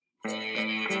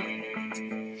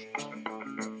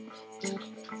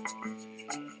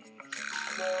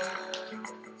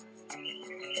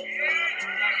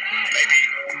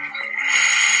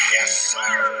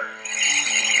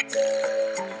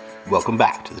Welcome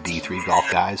back to the D3 Golf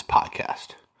Guys podcast.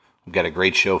 We've got a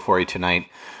great show for you tonight.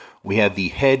 We have the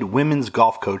head women's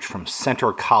golf coach from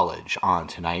Center College on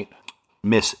tonight,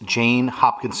 Miss Jane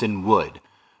Hopkinson-Wood,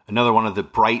 another one of the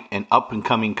bright and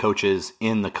up-and-coming coaches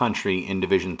in the country in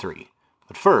Division III.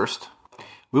 But first,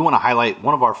 we want to highlight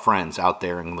one of our friends out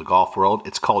there in the golf world.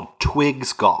 It's called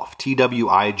Twigs Golf,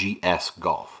 Twigs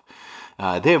Golf.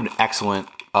 They have an excellent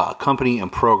company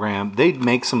and program. They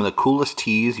make some of the coolest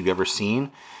tees you've ever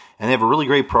seen. And they have a really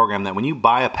great program that when you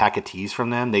buy a pack of tees from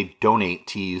them, they donate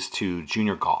tees to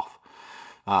junior golf.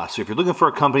 So if you're looking for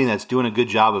a company that's doing a good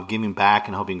job of giving back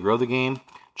and helping grow the game,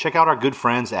 check out our good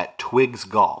friends at Twigs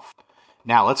Golf.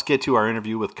 Now let's get to our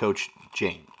interview with Coach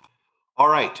Jane. All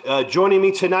right. Joining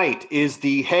me tonight is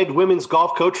the head women's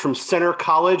golf coach from Center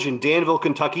College in Danville,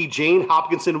 Kentucky, Jane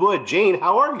Hopkinson-Wood. Jane,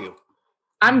 how are you?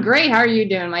 I'm great. How are you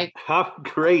doing, Mike? I'm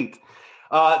great.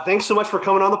 Thanks so much for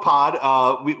coming on the pod.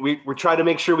 We're trying to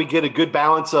make sure we get a good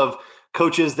balance of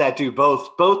coaches that do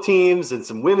both teams and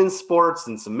some women's sports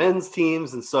and some men's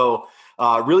teams. And so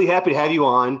really happy to have you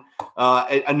on.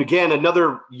 And again,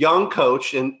 another young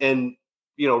coach. And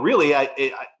you know, really,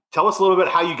 tell us a little bit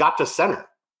how you got to Center.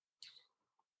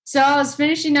 So I was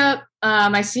finishing up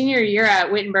my senior year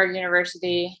at Wittenberg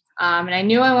University. And I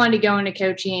knew I wanted to go into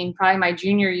coaching probably my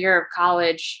junior year of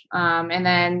college. And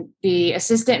then the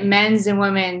assistant men's and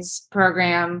women's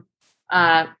program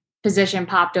position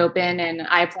popped open and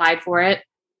I applied for it.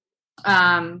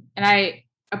 And I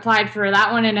applied for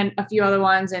that one and a few other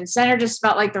ones. And Center just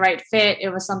felt like the right fit. It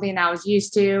was something that I was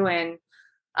used to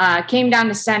and came down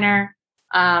to Center,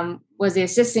 was the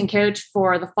assistant coach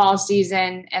for the fall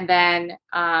season. And then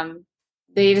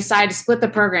they decided to split the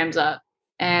programs up.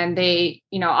 And they,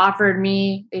 offered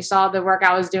me, they saw the work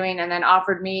I was doing and then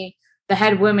offered me the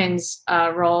head women's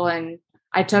role. And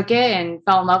I took it and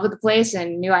fell in love with the place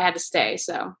and knew I had to stay.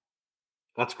 So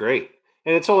that's great.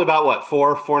 And it's only about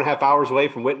 4.5 hours away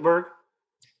from Wittenberg?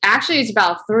 Actually, it's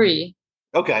about 3.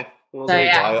 Okay. Well, so,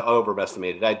 yeah. I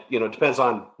overestimated. It depends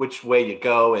on which way you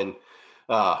go. And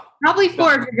probably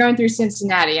 4 if you're going through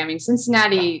Cincinnati. I mean,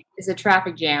 Cincinnati is a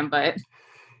traffic jam, but...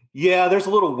 Yeah, there's a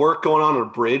little work going on a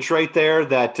bridge right there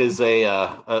that is a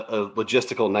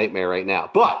logistical nightmare right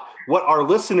now. But what our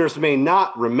listeners may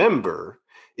not remember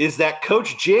is that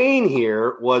Coach Jane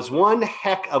here was one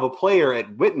heck of a player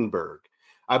at Wittenberg.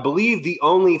 I believe the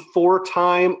only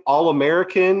 4-time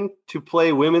All-American to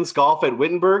play women's golf at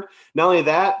Wittenberg. Not only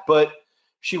that, but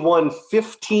she won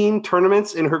 15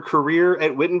 tournaments in her career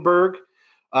at Wittenberg.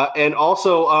 And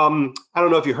also, I don't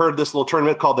know if you heard this little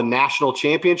tournament called the National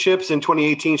Championships. In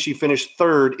 2018, she finished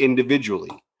 3rd individually.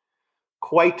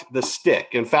 Quite the stick.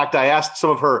 In fact, I asked some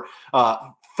of her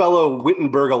fellow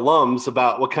Wittenberg alums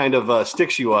about what kind of stick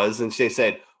she was, and they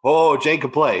said, "Oh, Jane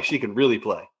can play. She can really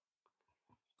play."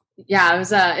 Yeah, it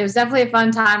was definitely a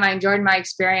fun time. I enjoyed my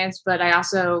experience, but I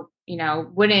also,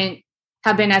 wouldn't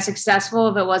have been as successful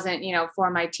if it wasn't, for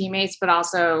my teammates, but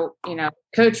also,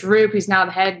 Coach Roop, who's now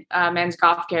the head men's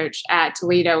golf coach at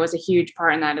Toledo, was a huge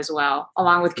part in that as well,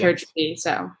 along with Coach B.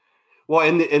 So, well,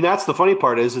 and that's the funny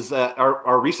part is that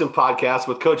our recent podcast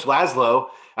with Coach Laszlo,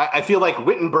 I feel like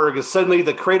Wittenberg is suddenly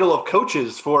the cradle of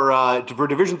coaches for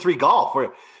Division III golf.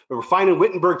 We're finding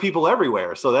Wittenberg people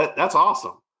everywhere, so that's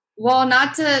awesome. Well,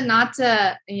 not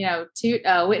to toot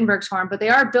Wittenberg's horn, but they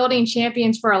are building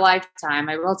champions for a lifetime.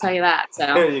 I will tell you that. So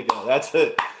there you go. That's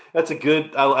a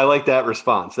good. I like that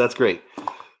response. That's great.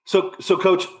 So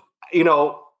Coach,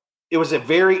 it was a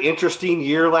very interesting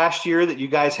year last year that you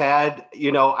guys had.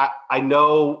 I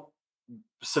know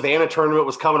Savannah tournament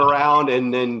was coming around,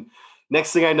 and then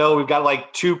next thing I know, we've got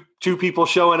like two people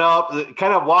showing up.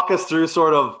 Kind of walk us through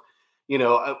sort of.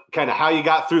 Kind of how you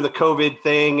got through the COVID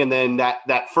thing. And then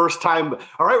that first time,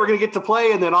 all right, we're going to get to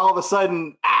play. And then all of a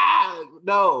sudden,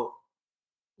 no.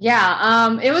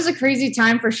 Yeah. It was a crazy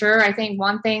time for sure. I think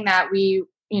one thing that we,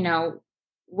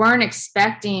 weren't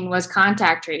expecting was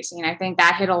contact tracing. I think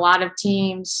that hit a lot of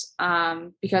teams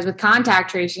because with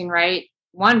contact tracing, right,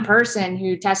 one person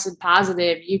who tested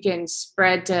positive, you can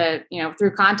spread to,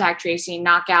 through contact tracing,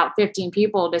 knock out 15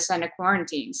 people to send to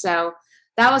quarantine. So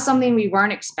that was something we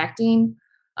weren't expecting.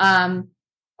 And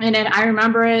then I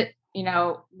remember it,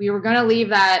 we were going to leave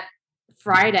that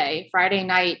Friday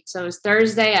night. So it was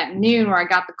Thursday at noon where I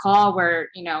got the call where,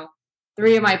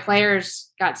 3 of my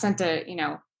players got sent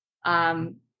to,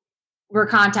 were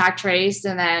contact traced.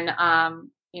 And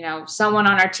then, someone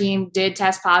on our team did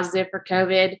test positive for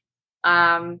COVID.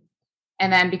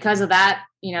 And then because of that,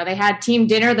 they had team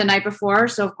dinner the night before.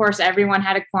 So of course, everyone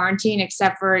had a quarantine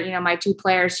except for, my 2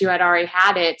 players who had already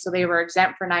had it. So they were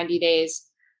exempt for 90 days.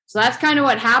 So that's kind of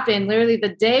what happened. Literally the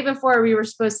day before we were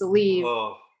supposed to leave,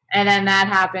 and then that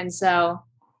happened. So,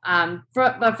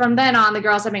 but from then on, the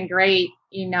girls have been great,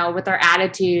 with their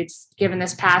attitudes given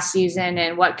this past season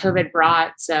and what COVID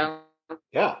brought. So,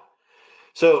 Yeah.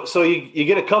 So you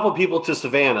get a couple people to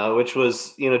Savannah, which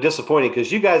was, disappointing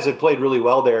because you guys had played really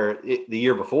well there the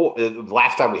year before, the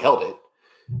last time we held it.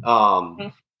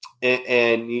 But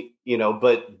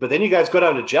then you guys go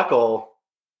down to Jekyll,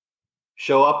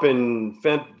 show up and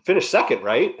finish second,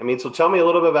 right? I mean, so tell me a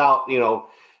little bit about,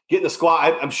 getting the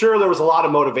squad. I'm sure there was a lot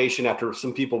of motivation after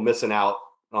some people missing out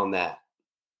on that.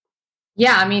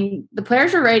 Yeah, I mean, the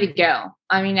players are ready to go.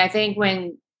 I mean, I think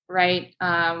when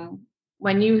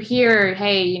you hear,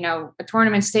 hey, a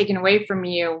tournament's taken away from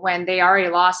you when they already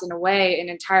lost in a way an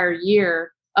entire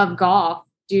year of golf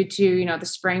due to, the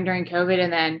spring during COVID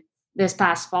and then this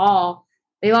past fall,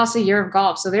 they lost a year of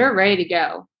golf. So they're ready to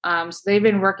go. So they've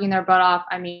been working their butt off.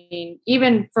 I mean,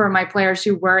 even for my players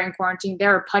who were in quarantine, they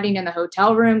were putting in the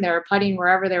hotel room, they were putting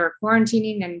wherever they were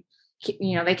quarantining, and,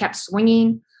 they kept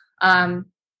swinging.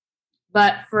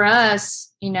 But for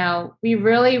us, we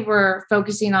really were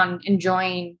focusing on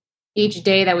enjoying each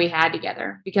day that we had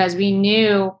together because we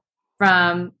knew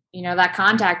from, that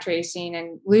contact tracing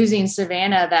and losing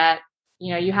Savannah that,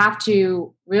 you have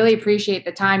to really appreciate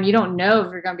the time. You don't know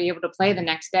if you're going to be able to play the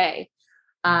next day.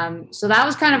 So that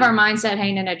was kind of our mindset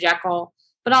hanging at Jekyll.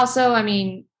 But also, I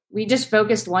mean, we just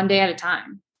focused one day at a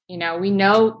time. We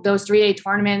know those 3-day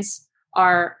tournaments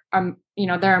are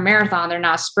they're a marathon, they're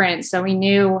not sprints. So we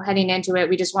knew heading into it,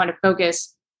 we just wanted to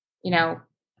focus,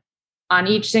 on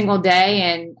each single day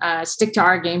and stick to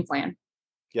our game plan.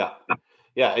 Yeah.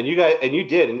 Yeah. And you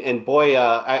did. And boy,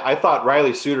 I thought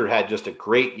Riley Suter had just a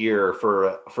great year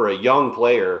for a young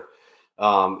player.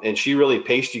 And she really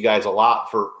paced you guys a lot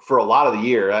for a lot of the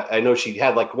year. I know she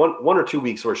had like one or 2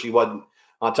 weeks where she wasn't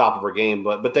on top of her game,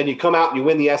 but then you come out and you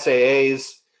win the SAAs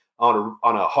on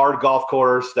a hard golf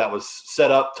course that was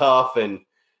set up tough. And,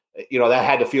 that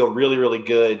had to feel really, really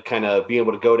good kind of being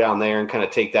able to go down there and kind of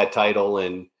take that title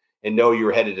and know you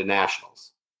were headed to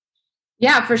nationals.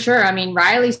 Yeah, for sure. I mean,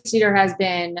 Riley Suter has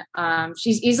been,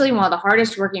 she's easily one of the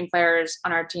hardest working players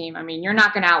on our team. I mean, you're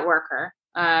not going to outwork her.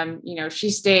 She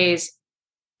stays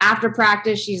after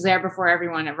practice. She's there before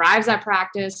everyone arrives at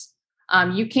practice.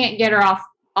 You can't get her off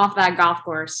that golf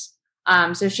course.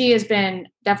 So she has been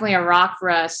definitely a rock for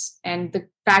us. And the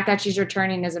fact that she's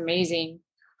returning is amazing.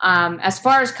 As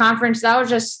far as conference, that was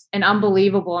just an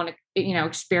unbelievable,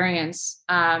 experience.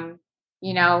 The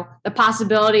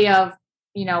possibility of,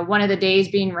 one of the days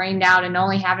being rained out and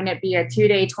only having it be a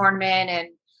 2-day tournament.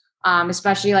 And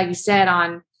especially like you said,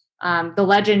 on the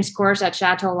Legends course at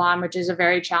Chateau Lawn, which is a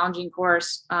very challenging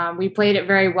course. We played it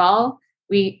very well.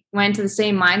 We went to the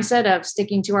same mindset of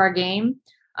sticking to our game.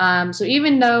 So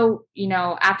even though,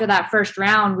 after that first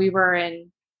round, we were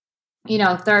in,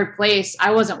 third place,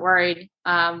 I wasn't worried.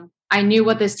 I knew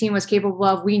what this team was capable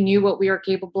of. We knew what we were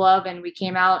capable of, and we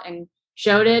came out and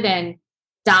showed it and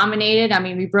dominated. I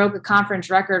mean, we broke a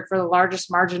conference record for the largest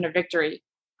margin of victory.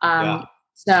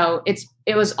 So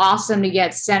it was awesome to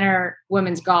get center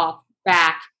women's golf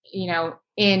back,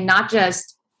 in not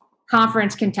just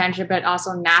conference contention, but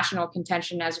also national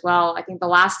contention as well. I think the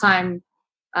last time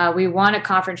we won a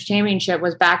conference championship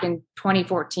was back in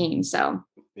 2014. So,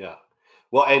 yeah.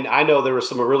 Well, and I know there were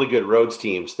some really good Rhodes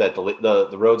teams that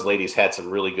the Rhodes ladies had some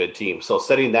really good teams. So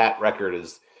setting that record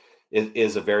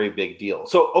is a very big deal.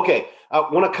 So, okay, I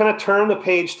want to kind of turn the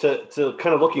page to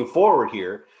kind of looking forward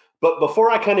here. But before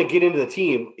I kind of get into the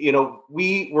team,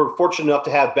 we were fortunate enough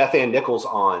to have Beth Ann Nichols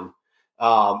on,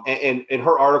 and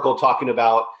her article talking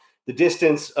about the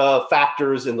distance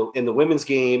factors in the women's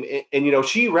game, and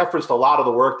she referenced a lot of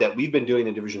the work that we've been doing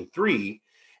in Division III.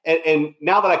 And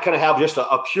now that I kind of have just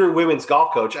a pure women's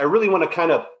golf coach, I really want to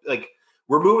kind of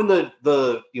we're moving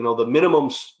the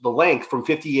minimums, the length from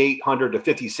 5,800 to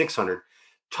 5,600.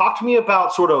 Talk to me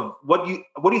about sort of what do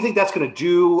you think that's going to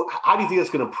do? How do you think that's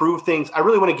going to improve things? I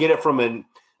really want to get it from an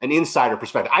insider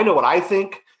perspective. I know what I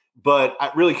think, but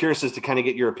I'm really curious as to kind of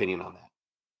get your opinion on that.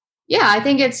 Yeah, I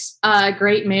think it's a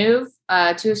great move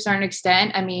to a certain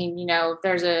extent. I mean, if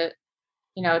there's a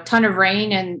ton of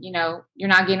rain and, you're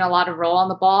not getting a lot of roll on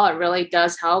the ball, it really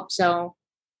does help. So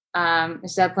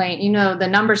instead of playing, the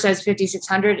number says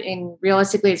 5,600 and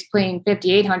realistically it's playing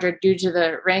 5,800 due to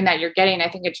the rain that you're getting. I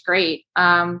think it's great.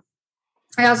 I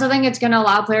also think it's going to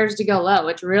allow players to go low.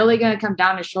 It's really going to come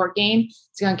down to short game.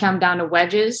 It's going to come down to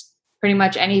wedges. Pretty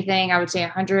much anything, I would say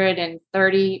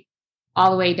 130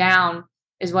 all the way down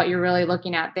is what you're really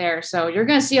looking at there. So you're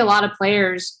going to see a lot of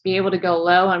players be able to go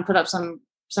low and put up some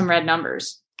red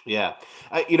numbers. Yeah.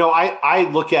 I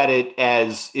look at it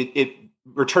as it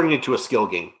returning it to a skill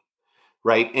game.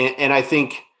 Right. And I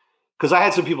think because I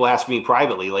had some people ask me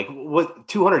privately, like, what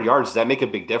 200 yards, does that make a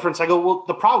big difference? I go, well,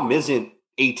 the problem isn't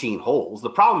 18 holes. The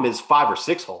problem is 5 or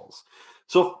 6 holes.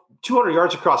 So 200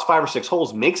 yards across 5 or 6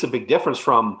 holes makes a big difference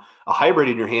from a hybrid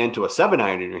in your hand to a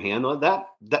 7-iron in your hand.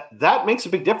 That makes a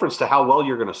big difference to how well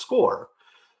you're going to score.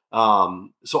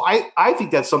 So I think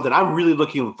that's something I'm really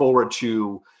looking forward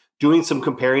to doing, some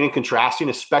comparing and contrasting,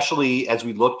 especially as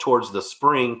we look towards the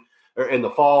spring or in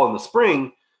the fall and the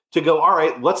spring, to go, all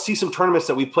right, let's see some tournaments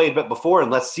that we played before and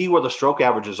let's see where the stroke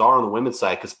averages are on the women's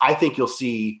side. Cause I think you'll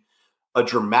see a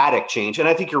dramatic change. And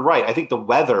I think you're right. I think the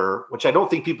weather, which I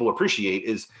don't think people appreciate,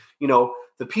 is,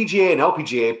 the PGA and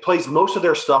LPGA plays most of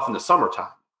their stuff in the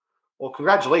summertime. Well,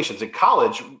 congratulations. In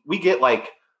college, we get like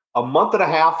a month and a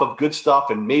half of good stuff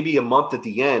and maybe a month at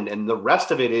the end. And the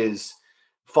rest of it is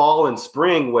fall and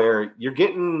spring, where you're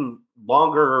getting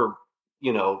longer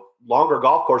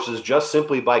golf courses just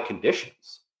simply by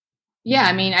conditions. Yeah.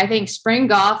 I mean, I think spring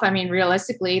golf,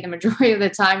 realistically, the majority of the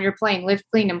time you're playing lift,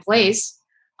 clean, and place,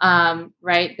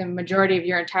 right? The majority of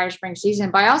your entire spring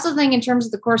season. But I also think in terms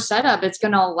of the course setup, it's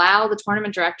going to allow the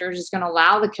tournament directors, it's going to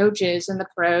allow the coaches and the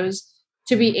pros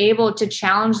to be able to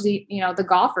challenge the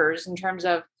golfers in terms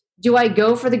of, do I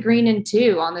go for the green in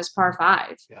 2 on this par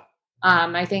 5? Yeah.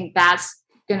 I think that's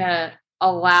going to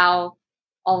allow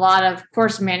a lot of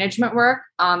course management work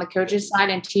on the coaches side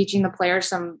and teaching the players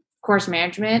some course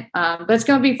management. But it's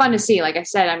going to be fun to see. Like I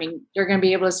said, you're going to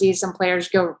be able to see some players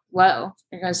go low.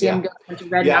 You're going to see them go to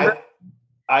red number.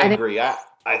 I agree. I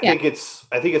think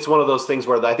it's one of those things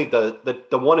where I think the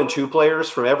 1 and 2 players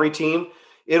from every team,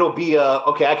 it'll be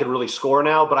okay, I could really score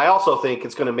now, but I also think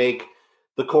it's going to make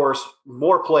the course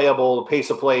more playable, the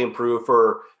pace of play improve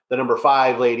for the number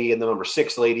 5 lady and the number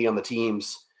 6 lady on the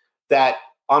teams that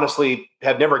honestly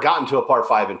have never gotten to a par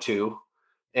 5 and 2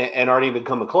 and aren't even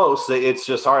coming close. It's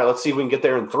just, all right, let's see if we can get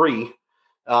there in 3.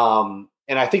 And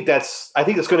I think that's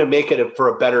going to make it for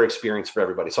a better experience for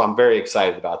everybody. So I'm very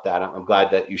excited about that. I'm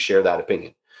glad that you share that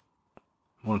opinion.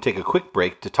 I want to take a quick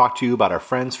break to talk to you about our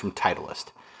friends from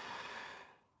Titleist.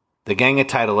 The gang at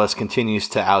Titleist continues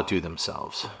to outdo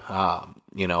themselves.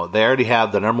 They already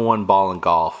have the number 1 ball in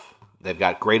golf. They've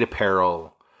got great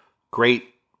apparel, great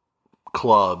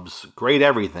clubs, great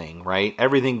everything, right?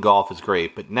 Everything golf is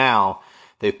great. But now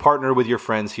they've partnered with your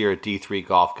friends here at D3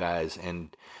 Golf Guys,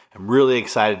 and I'm really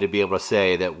excited to be able to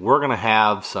say that we're going to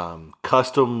have some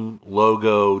custom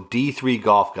logo D3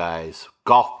 Golf Guys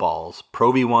golf balls,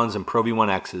 Pro V1s and Pro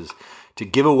V1Xs, to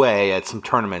give away at some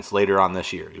tournaments later on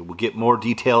this year. We'll get more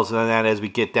details on that as we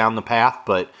get down the path,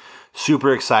 but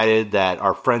super excited that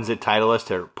our friends at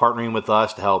Titleist are partnering with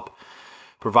us to help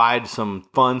provide some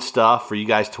fun stuff for you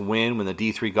guys to win when the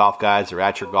D3 Golf Guys are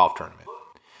at your golf tournament.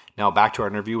 Now back to our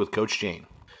interview with Coach Jane.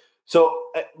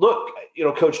 So look,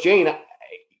 Coach Jane,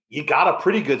 you got a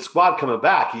pretty good squad coming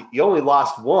back. You only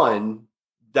lost one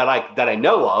that I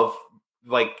know of.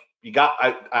 Like, you got,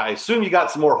 I assume you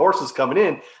got some more horses coming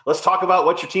in. Let's talk about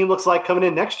what your team looks like coming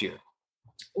in next year.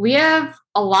 We have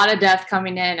a lot of depth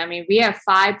coming in. We have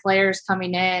 5 players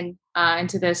coming in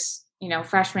into this,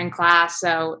 freshman class.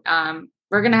 So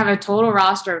we're going to have a total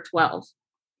roster of 12.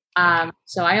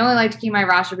 So I only like to keep my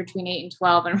roster between 8 and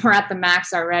 12, and we're at the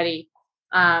max already.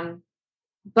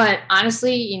 But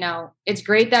honestly, it's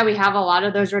great that we have a lot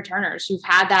of those returners who've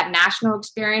had that national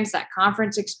experience, that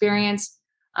conference experience.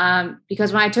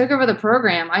 Because when I took over the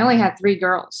program, I only had 3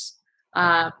 girls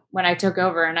when I took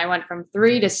over, and I went from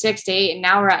 3 to 6 to 8, and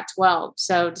now we're at 12.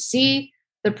 So to see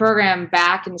the program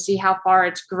back and see how far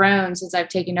it's grown since I've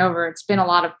taken over, it's been a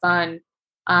lot of fun.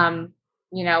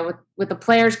 With the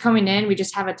players coming in, we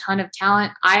just have a ton of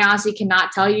talent. I honestly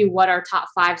cannot tell you what our top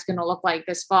 5 is going to look like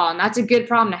this fall. And that's a good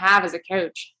problem to have as a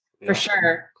coach, for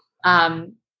sure.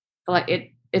 But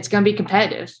it's going to be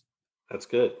competitive. That's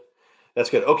good.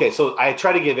 Okay. So I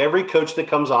try to give every coach that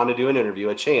comes on to do an interview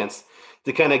a chance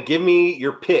to kind of give me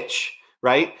your pitch,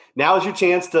 right? Now is your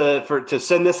chance to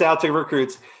send this out to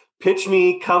recruits. Pitch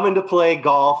me coming to play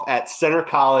golf at Center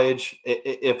College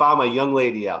if I'm a young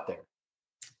lady out there.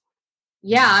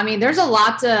 Yeah, there's a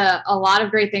lot of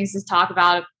great things to talk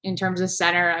about in terms of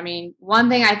Center. One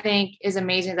thing I think is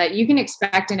amazing that you can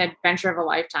expect an adventure of a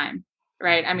lifetime,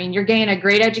 right? You're getting a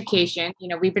great education.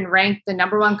 We've been ranked the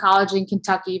number 1 college in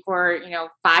Kentucky for,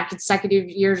 5 consecutive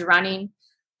years running,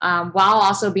 while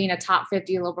also being a top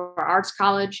 50 liberal arts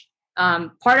college.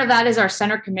 Part of that is our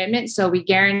Center commitment. So we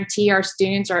guarantee our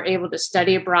students are able to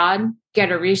study abroad,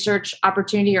 get a research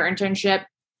opportunity or internship,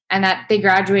 and that they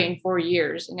graduate in 4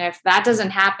 years. And if that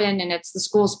doesn't happen and it's the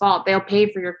school's fault, they'll pay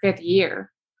for your 5th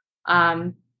year.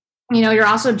 You're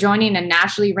also joining a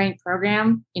nationally ranked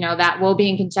program, that will be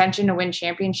in contention to win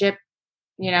championship,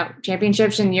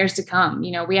 championships in years to come.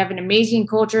 We have an amazing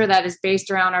culture that is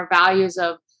based around our values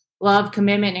of love,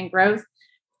 commitment, and growth.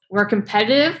 We're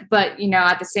competitive, but,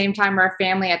 at the same time, we're a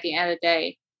family at the end of the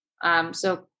day.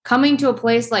 So coming to a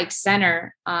place like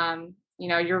Center, even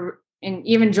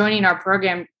joining our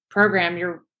program,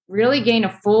 you're really gaining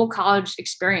a full college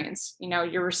experience.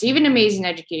 You're receiving amazing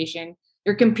education.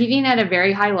 You're competing at a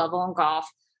very high level in golf,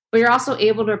 but you're also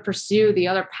able to pursue the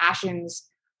other passions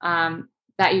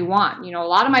that you want. A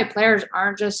lot of my players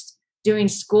aren't just doing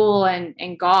school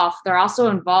and golf. They're also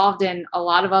involved in a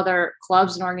lot of other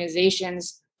clubs and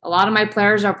organizations. A lot of my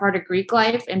players are part of Greek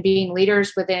life and being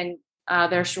leaders within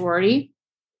their sorority.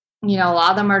 A lot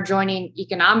of them are joining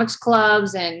economics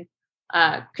clubs and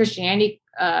Christianity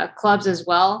clubs as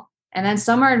well. And then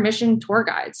some are admission tour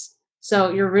guides. So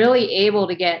you're really able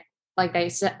to get, like I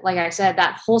said,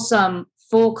 that wholesome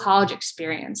full college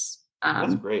experience.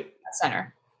 That's great. At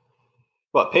Center.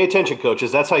 Well, pay attention,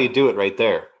 coaches. That's how you do it right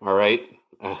there. All right.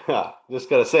 Just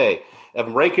got to say, if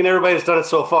I'm ranking everybody that's done it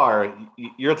so far,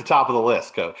 you're at the top of the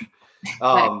list, Coach.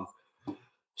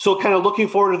 So kind of looking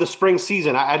forward to the spring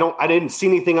season. I didn't see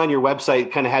anything on your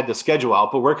website kind of had the schedule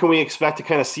out, but where can we expect to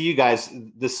kind of see you guys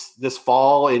this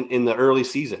fall in the early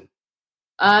season?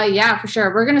 Yeah, for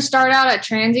sure. We're going to start out at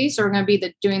Transy. So we're going to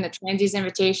be doing the Transies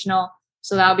Invitational.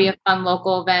 So that'll be a fun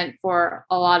local event for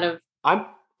a lot of.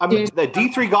 The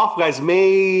D3 golf guys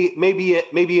may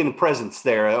be in presence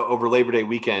there over Labor Day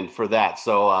weekend for that.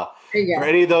 So for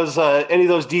any of those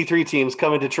D3 teams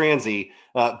coming to Transy,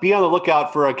 be on the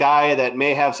lookout for a guy that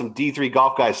may have some D3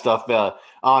 golf guy stuff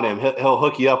on him. He'll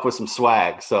hook you up with some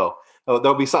swag. So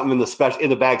there'll be something in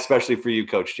the bag, especially for you,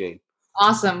 Coach Jane.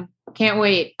 Awesome. Can't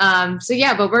wait.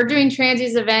 But we're doing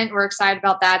Transy's event. We're excited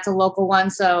about that. It's a local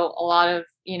one. So a lot of,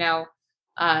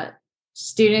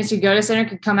 students who go to Center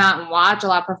can come out and watch. A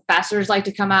lot of professors like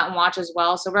to come out and watch as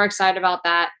well. So we're excited about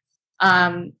that.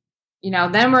 Then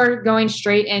we're going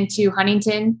straight into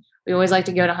Huntington. We always like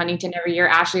to go to Huntington every year.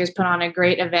 Ashley has put on a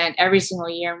great event every single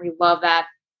year, and we love that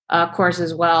course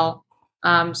as well.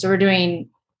 So we're doing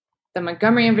the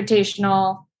Montgomery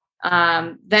Invitational.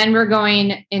 Then we're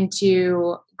going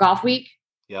into Golf Week.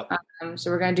 Yep. So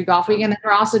we're going to do Golf Week, and then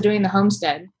we're also doing the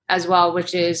Homestead as well,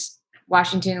 which is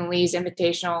Washington and Lee's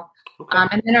Invitational. Okay.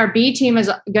 And then our B team is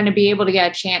going to be able to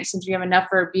get a chance, since we have enough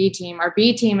for a B team. Our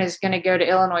B team is going to go to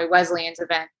Illinois Wesleyan's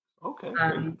event. Okay.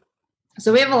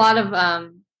 So we have a lot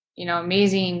of,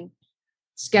 amazing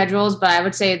schedules, but I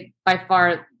would say by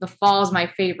far the fall is my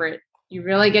favorite. You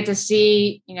really get to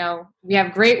see, we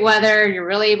have great weather. You're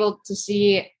really able to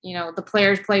see, the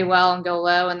players play well and go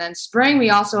low. And then spring,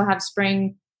 we also have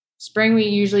spring. Spring, we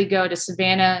usually go to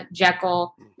Savannah,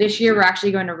 Jekyll. This year, we're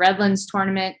actually going to Redlands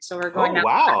tournament. So we're going. Oh,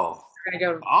 wow. We're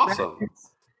going to go. Awesome.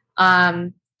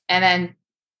 And then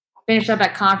finish up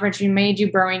at conference. We may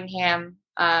do Birmingham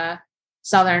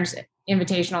Southern's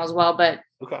Invitational as well. But,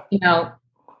 we go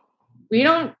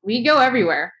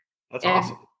everywhere. That's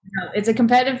awesome. It's a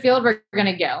competitive field. We're going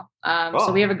to go.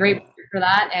 So we have a great for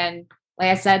that. And like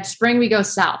I said, spring, we go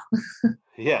south.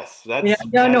 Yes, that is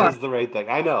the right thing.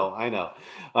 I know.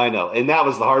 And that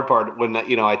was the hard part when,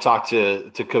 I talked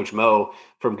to Coach Mo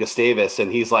from Gustavus,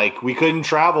 and he's like, we couldn't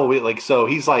travel.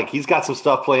 He's like, he's got some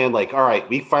stuff planned. Like, all right,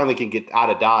 we finally can get out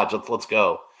of Dodge. Let's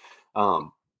go.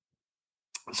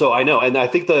 So I know. And I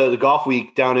think the golf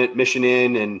week down at Mission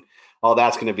Inn and all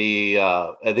that's going to be,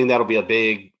 I think that'll be a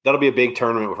big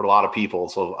tournament for a lot of people.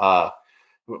 So,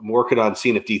 I'm working on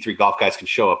seeing if D3 golf guys can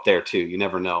show up there too. You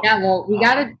never know. Yeah, well, we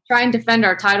got to try and defend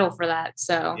our title for that.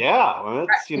 So yeah, well,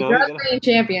 we're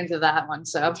champions of that one.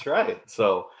 So that's right.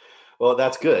 So, well,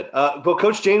 that's good. But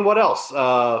Coach Jane, what else?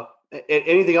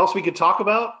 Anything else we could talk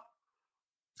about?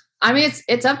 I mean,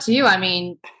 it's up to you. I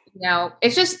mean,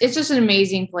 it's just an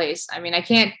amazing place. I mean, I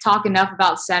can't talk enough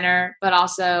about Center, but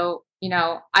also,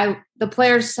 the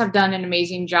players have done an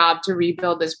amazing job to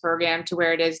rebuild this program to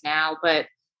where it is now. But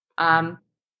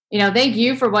thank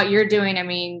you for what you're doing. I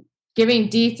mean, giving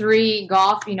D3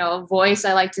 golf, a voice,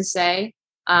 I like to say,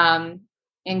 and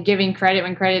giving credit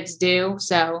when credit's due.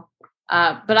 So,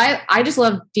 but I just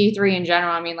love D3 in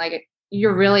general. I mean, like,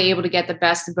 you're really able to get the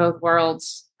best of both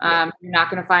worlds. You're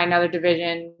not going to find another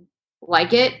division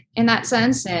like it in that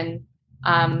sense. And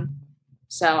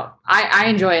so I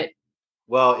enjoy it.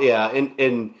 Well, yeah.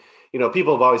 And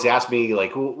people have always asked me,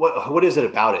 like, what is it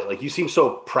about it? Like, you seem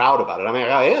so proud about it. I mean,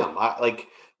 I am.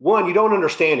 One, you don't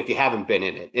understand if you haven't been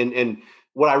in it. And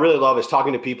what I really love is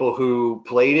talking to people who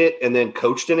played it and then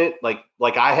coached in it, like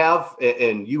I have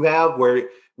and you have, where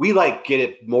we get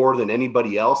it more than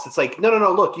anybody else. It's like, no,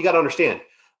 look, you got to understand.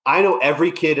 I know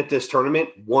every kid at this tournament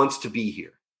wants to be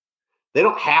here. They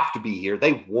don't have to be here.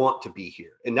 They want to be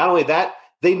here. And not only that,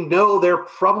 they know they're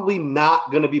probably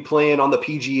not going to be playing on the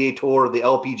PGA Tour or the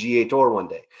LPGA Tour one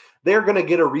day. They're going to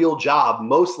get a real job,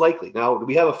 most likely. Now, do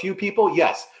we have a few people?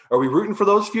 Yes. Are we rooting for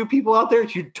those few people out there?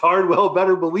 You darn well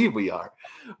better believe we are.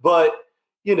 But,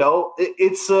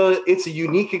 it's a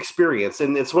unique experience.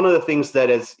 And it's one of the things that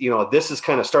is, this has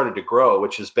kind of started to grow,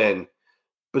 which has been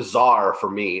bizarre for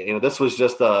me. This was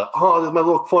just this is my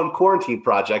little fun quarantine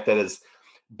project that has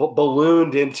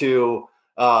ballooned into,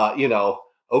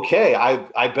 okay,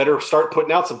 I better start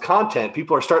putting out some content.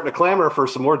 People are starting to clamor for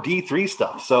some more D3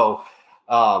 stuff. So,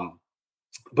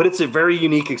 but it's a very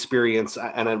unique experience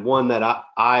and one that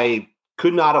I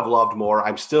could not have loved more.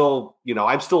 I'm still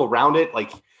around it.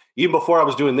 Like even before I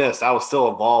was doing this, I was still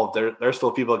involved. There's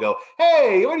still people that go,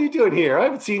 "Hey, what are you doing here? I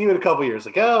haven't seen you in a couple of years."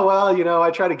 Like, oh, well,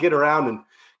 I try to get around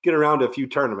to a few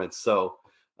tournaments. So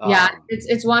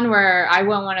it's one where I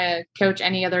wouldn't want to coach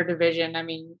any other division. I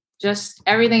mean, just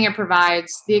everything it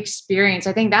provides, the experience.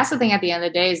 I think that's the thing at the end of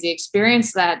the day is the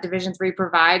experience that Division III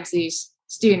provides these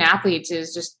student athletes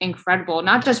is just incredible,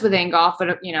 not just within golf,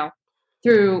 but,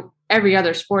 through every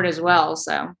other sport as well.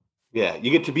 So, yeah,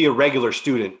 you get to be a regular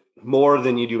student more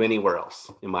than you do anywhere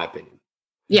else, in my opinion.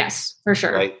 Yes, for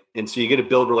sure. Right. And so you get to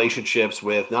build relationships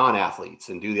with non-athletes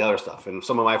and do the other stuff. And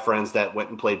some of my friends that went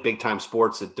and played big time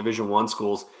sports at Division I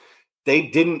schools,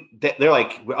 they're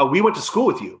like, oh, we went to school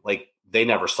with you. Like they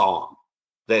never saw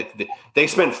them. They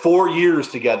spent 4 years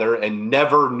together and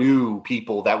never knew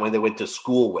people that when they went to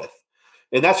school with.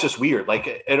 And that's just weird.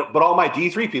 But all my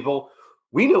D3 people,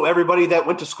 we knew everybody that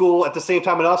went to school at the same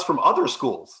time as us from other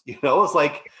schools. It's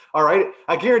like, all right,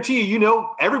 I guarantee you,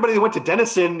 everybody that went to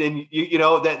Denison and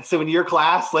that's in your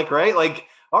class, like, right. Like,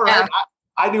 all right, yeah.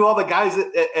 I knew all the guys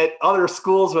at other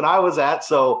schools when I was at.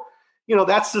 So,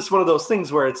 that's just one of those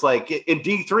things where it's like in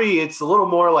D3, it's a little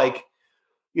more like,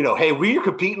 hey, we're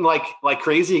competing like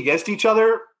crazy against each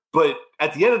other. But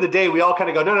at the end of the day, we all kind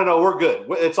of go, no, we're good.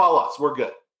 It's all us. We're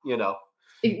good.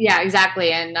 Yeah,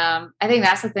 exactly. And I think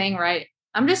that's the thing, right?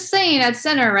 I'm just saying at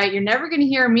center, right? You're never going to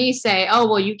hear me say, oh,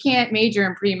 well, you can't major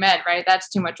in pre-med, right? That's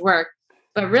too much work.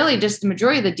 But really just the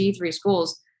majority of the D3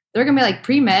 schools, they're going to be like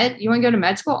pre-med. You want to go to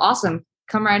med school? Awesome.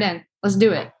 Come right in. Let's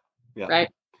do it. Yeah. Right.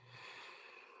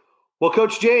 Well,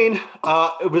 Coach Jane,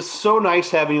 it was so nice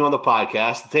having you on the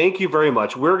podcast. Thank you very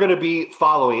much. We're going to be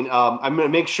following. I'm going to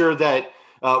make sure that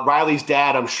Riley's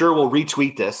dad, I'm sure, will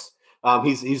retweet this.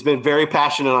 He's been very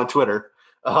passionate on Twitter.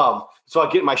 So I'll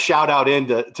get my shout out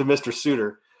to Mr.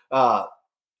 Suter.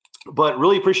 But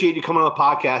really appreciate you coming on the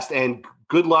podcast and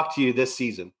good luck to you this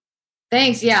season.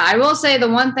 Thanks. Yeah, I will say the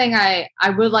one thing I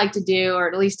would like to do,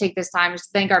 or at least take this time, is to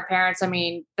thank our parents. I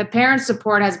mean, the parent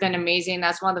support has been amazing.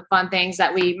 That's one of the fun things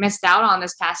that we missed out on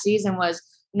this past season was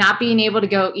not being able to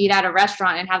go eat at a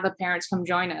restaurant and have the parents come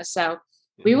join us. So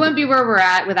we wouldn't be where we're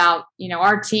at without,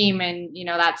 our team. And,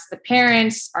 that's the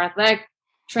parents, our athletic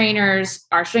trainers,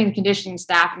 our strength and conditioning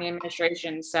staff, and the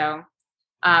administration. So,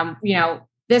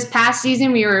 this past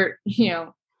season we were,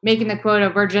 making the quote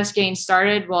of we're just getting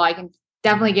started. Well, I can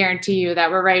definitely guarantee you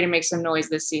that we're ready to make some noise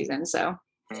this season. So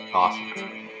awesome.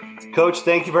 Coach,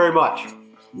 thank you very much.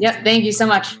 Yep. Thank you so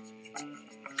much.